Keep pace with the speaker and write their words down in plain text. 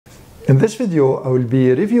In this video, I will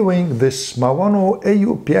be reviewing this Maono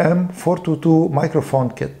AU-PM422 microphone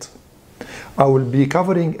kit. I will be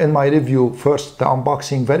covering in my review first the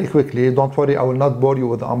unboxing very quickly. Don't worry, I will not bore you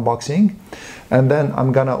with the unboxing. And then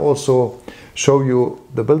I'm gonna also show you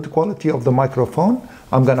the build quality of the microphone.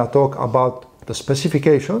 I'm gonna talk about the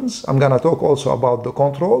specifications. I'm gonna talk also about the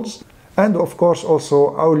controls. And of course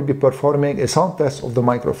also I will be performing a sound test of the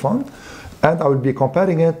microphone. And I will be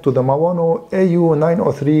comparing it to the Maono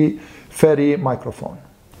AU-903 Fairy microphone.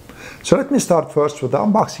 So let me start first with the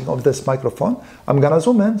unboxing of this microphone. I'm gonna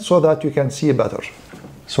zoom in so that you can see better.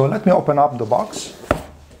 So let me open up the box.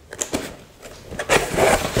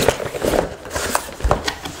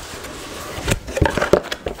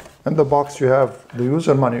 In the box you have the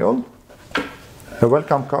user manual, a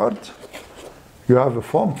welcome card, you have a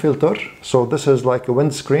foam filter, so this is like a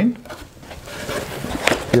windscreen.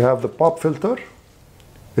 You have the pop filter,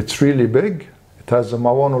 it's really big, it has the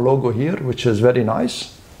Maono logo here, which is very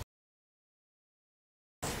nice.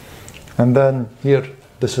 And then here,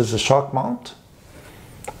 this is a shock mount.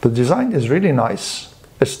 The design is really nice.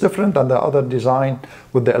 It's different than the other design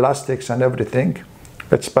with the elastics and everything.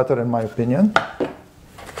 It's better in my opinion.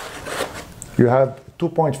 You have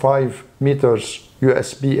 2.5 meters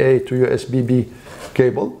USB-A to USB-B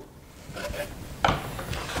cable.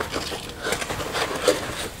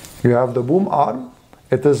 You have the boom arm.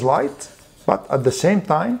 It is light, but at the same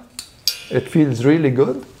time, it feels really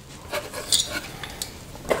good.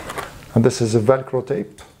 And this is a Velcro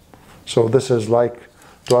tape. So this is like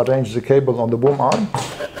to arrange the cable on the boom arm.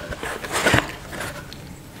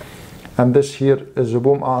 And this here is a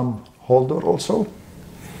boom arm holder also.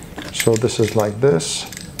 So this is like this.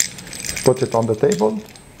 Put it on the table.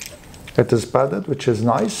 It is padded, which is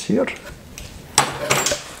nice here.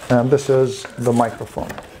 And this is the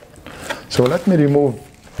microphone. So let me remove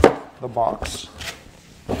the box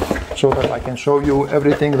so that I can show you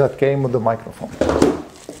everything that came with the microphone.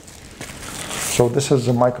 So this is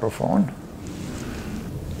the microphone.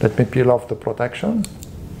 Let me peel off the protection.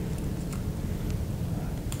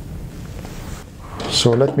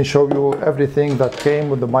 So let me show you everything that came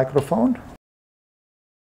with the microphone.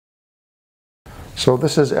 So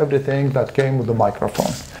this is everything that came with the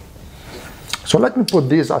microphone. So let me put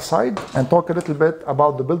these aside and talk a little bit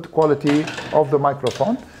about the build quality of the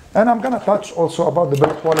microphone. And I'm gonna touch also about the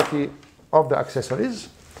build quality of the accessories.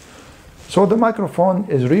 So the microphone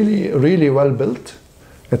is really well built.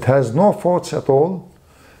 It has no faults at all.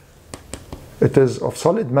 It is of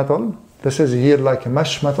solid metal. This is here like a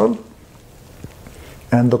mesh metal.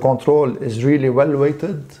 And the control is really well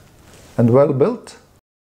weighted and well built.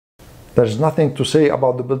 There's nothing to say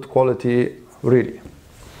about the build quality really.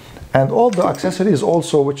 And all the accessories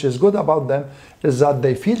also, which is good about them, is that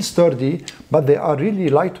they feel sturdy, but they are really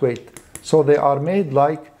lightweight. So they are made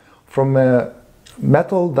like from a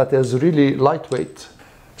metal that is really lightweight.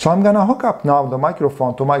 So I'm gonna hook up now the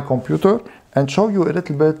microphone to my computer and show you a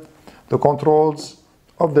little bit the controls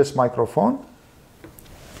of this microphone.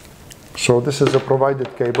 So this is a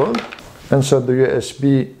provided cable. Insert the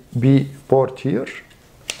USB-B port here,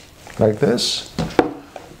 like this.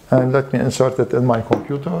 And let me insert it in my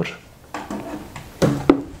computer.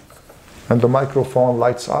 And the microphone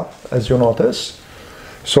lights up, as you notice.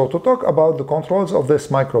 So to talk about the controls of this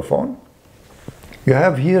microphone, you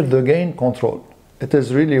have here the gain control. It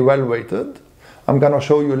is really well weighted. I'm gonna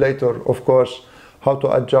show you later, of course, how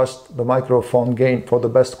to adjust the microphone gain for the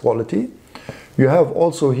best quality. You have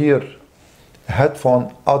also here a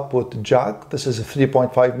headphone output jack. This is a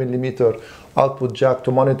 3.5 millimeter output jack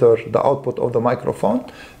to monitor the output of the microphone.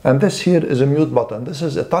 And this here is a mute button. This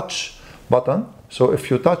is a touch button. So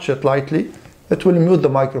if you touch it lightly, it will mute the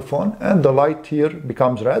microphone and the light here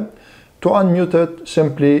becomes red. To unmute it,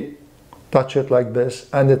 simply touch it like this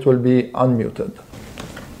and it will be unmuted.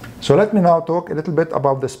 So let me now talk a little bit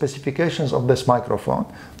about the specifications of this microphone.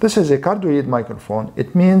 This is a cardioid microphone.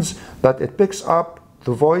 It means that it picks up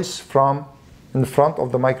the voice from in front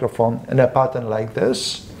of the microphone in a pattern like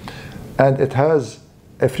this. And it has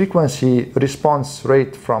a frequency response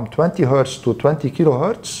rate from 20 Hertz to 20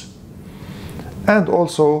 kilohertz. And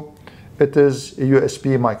also it is a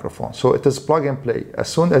USB microphone. So it is plug and play. As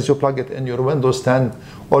soon as you plug it in your Windows 10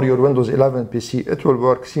 or your Windows 11 PC, it will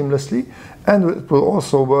work seamlessly. And it will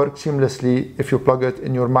also work seamlessly if you plug it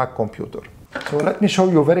in your Mac computer. So let me show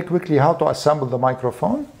you very quickly how to assemble the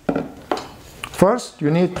microphone. First,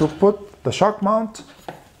 you need to put the shock mount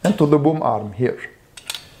into the boom arm here.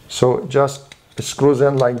 So just screws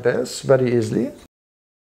in like this very easily.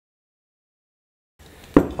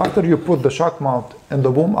 After you put the shock mount in the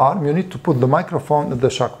boom arm, you need to put the microphone in the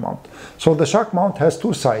shock mount. So the shock mount has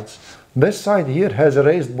two sides. This side here has a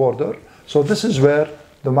raised border, so this is where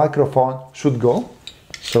the microphone should go.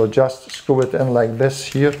 So just screw it in like this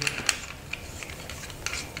here,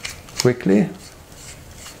 quickly.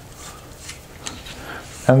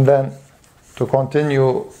 And then to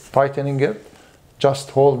continue tightening it, just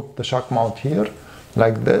hold the shock mount here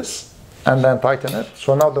like this and then tighten it.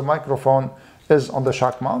 So now the microphone is on the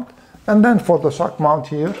shock mount. And then for the shock mount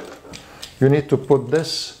here, you need to put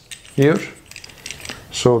this here.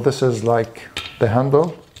 So this is like the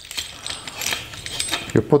handle.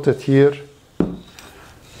 You put it here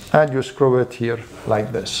and you screw it here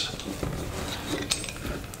like this.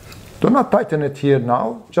 Do not tighten it here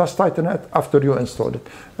now, just tighten it after you install it.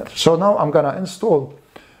 So now I'm gonna install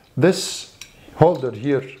this holder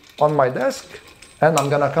here on my desk, and I'm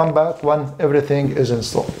gonna come back when everything is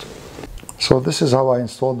installed. So this is how I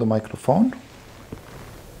installed the microphone.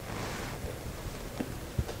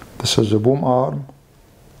 This is the boom arm.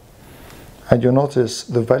 And you notice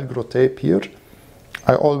the Velcro tape here.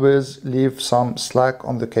 I always leave some slack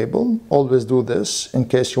on the cable. Always do this in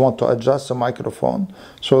case you want to adjust the microphone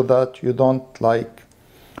so that you don't like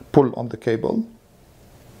pull on the cable.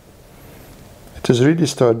 It is really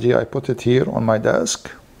sturdy. I put it here on my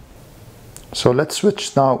desk. So let's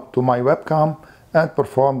switch now to my webcam and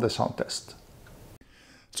perform the sound test.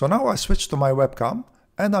 So now I switch to my webcam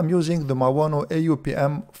and I'm using the Maono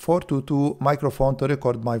AU-PM422 microphone to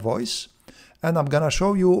record my voice. And I'm gonna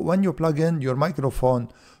show you when you plug in your microphone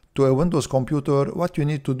to a Windows computer, what you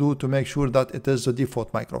need to do to make sure that it is the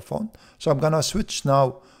default microphone. So I'm gonna switch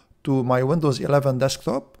now to my Windows 11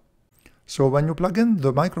 desktop. So when you plug in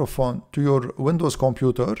the microphone to your Windows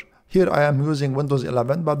computer, here I am using Windows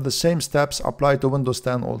 11, but the same steps apply to Windows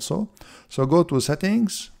 10 also. So go to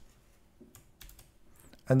Settings,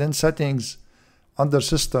 and then Settings, under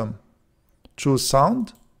System, choose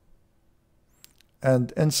Sound,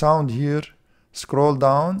 and in Sound here, scroll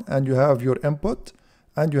down and you have your input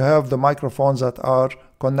and you have the microphones that are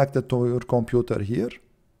connected to your computer here.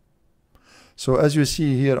 So as you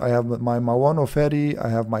see here, I have my Maono Fairy, I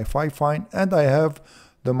have my Fifine, and I have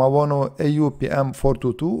the Maono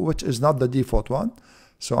AU-PM422, which is not the default one.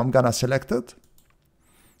 So I'm gonna select it.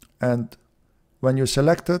 And when you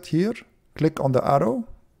select it here, click on the arrow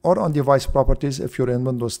or on device properties if you're in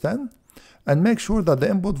Windows 10. And make sure that the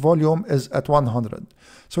input volume is at 100.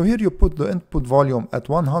 So here you put the input volume at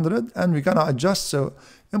 100 and we're gonna adjust the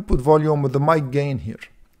input volume with the mic gain here.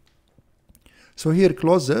 So here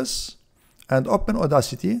close this and open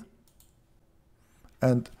Audacity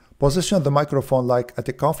and position the microphone like at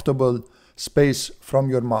a comfortable space from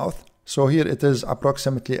your mouth. So here it is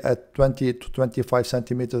approximately at 20 to 25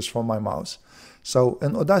 centimeters from my mouth. So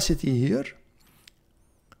in Audacity here,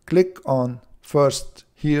 click on first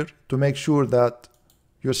here to make sure that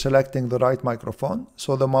you're selecting the right microphone.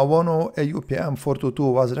 So the Maono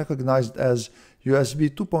AU-PM422 was recognized as USB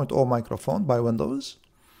 2.0 microphone by Windows.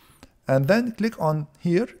 And then click on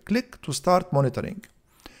here, click to start monitoring.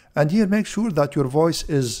 And here make sure that your voice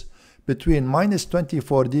is between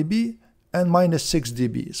 -24 dB and -6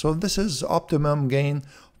 dB. So this is optimum gain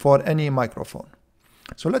for any microphone.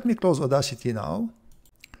 So let me close Audacity now.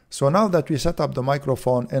 So now that we set up the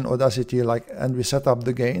microphone in Audacity and we set up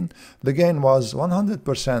the gain was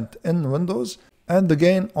 100% in Windows, and the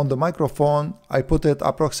gain on the microphone, I put it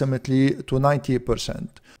approximately to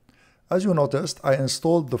 90%. As you noticed, I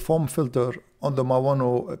installed the foam filter on the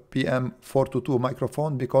Maono PM422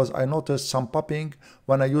 microphone because I noticed some popping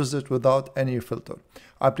when I used it without any filter.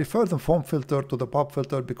 I prefer the foam filter to the pop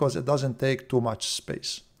filter because it doesn't take too much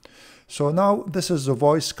space. So now this is the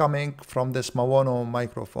voice coming from this Maono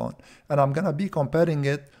microphone, and I'm gonna be comparing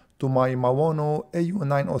it to my Maono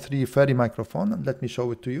AU-903 Fairy microphone, and let me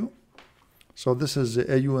show it to you. So this is the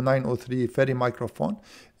AU-903 Fairy microphone.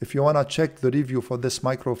 If you wanna check the review for this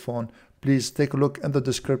microphone, please take a look in the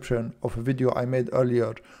description of a video I made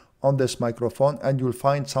earlier on this microphone, and you'll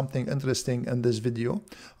find something interesting in this video.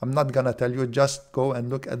 I'm not gonna tell you, just go and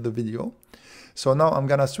look at the video. So now I'm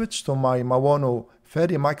gonna switch to my Maono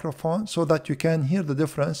Fairy microphone so that you can hear the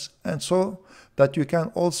difference, and so that you can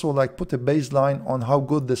also put a baseline on how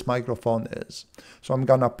good this microphone is. So I'm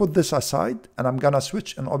gonna put this aside and I'm gonna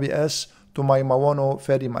switch in OBS to my Maono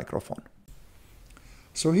Fairy microphone.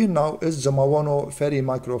 So here now is the Maono Fairy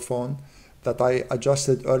microphone that I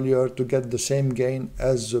adjusted earlier to get the same gain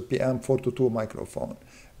as the PM422 microphone.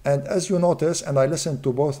 And as you notice, and I listened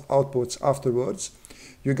to both outputs afterwards,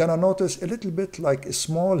 you're gonna notice a little bit like a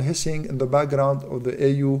small hissing in the background of the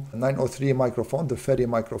AU-903 microphone, the Fairy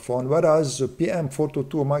microphone, whereas the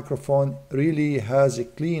PM422 microphone really has a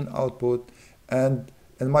clean output, and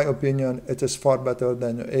in my opinion, it is far better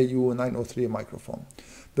than the AU-903 microphone.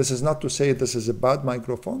 This is not to say this is a bad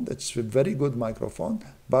microphone. It's a very good microphone,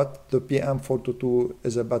 but the PM422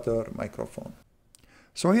 is a better microphone.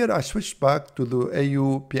 So here I switched back to the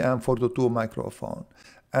AU-PM422 microphone.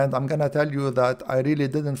 And I'm gonna tell you that I really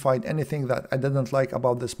didn't find anything that I didn't like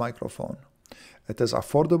about this microphone. It is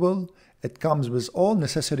affordable. It comes with all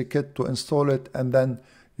necessary kit to install it, and then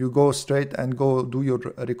you go straight and go do your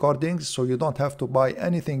recordings, so you don't have to buy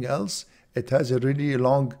anything else. It has a really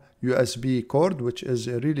long USB cord, which is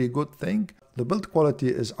a really good thing. The build quality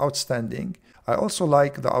is outstanding. I also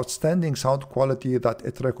like the outstanding sound quality that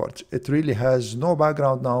it records. It really has no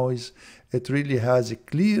background noise. It really has a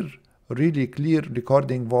really clear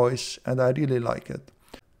recording voice, and I really like it.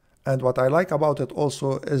 And what I like about it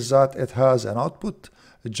also is that it has an output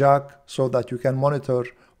jack so that you can monitor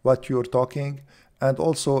what you're talking, and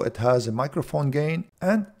also it has a microphone gain,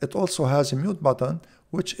 and it also has a mute button,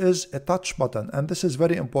 which is a touch button, and this is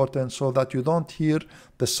very important so that you don't hear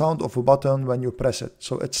the sound of a button when you press it.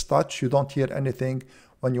 So it's touch, you don't hear anything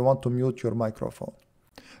when you want to mute your microphone.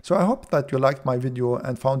 So I hope that you liked my video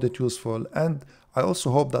and found it useful, and I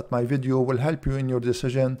also hope that my video will help you in your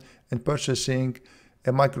decision in purchasing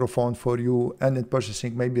a microphone for you, and in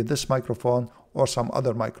purchasing maybe this microphone or some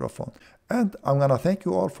other microphone. And I'm gonna thank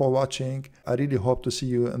you all for watching. I really hope to see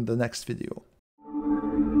you in the next video.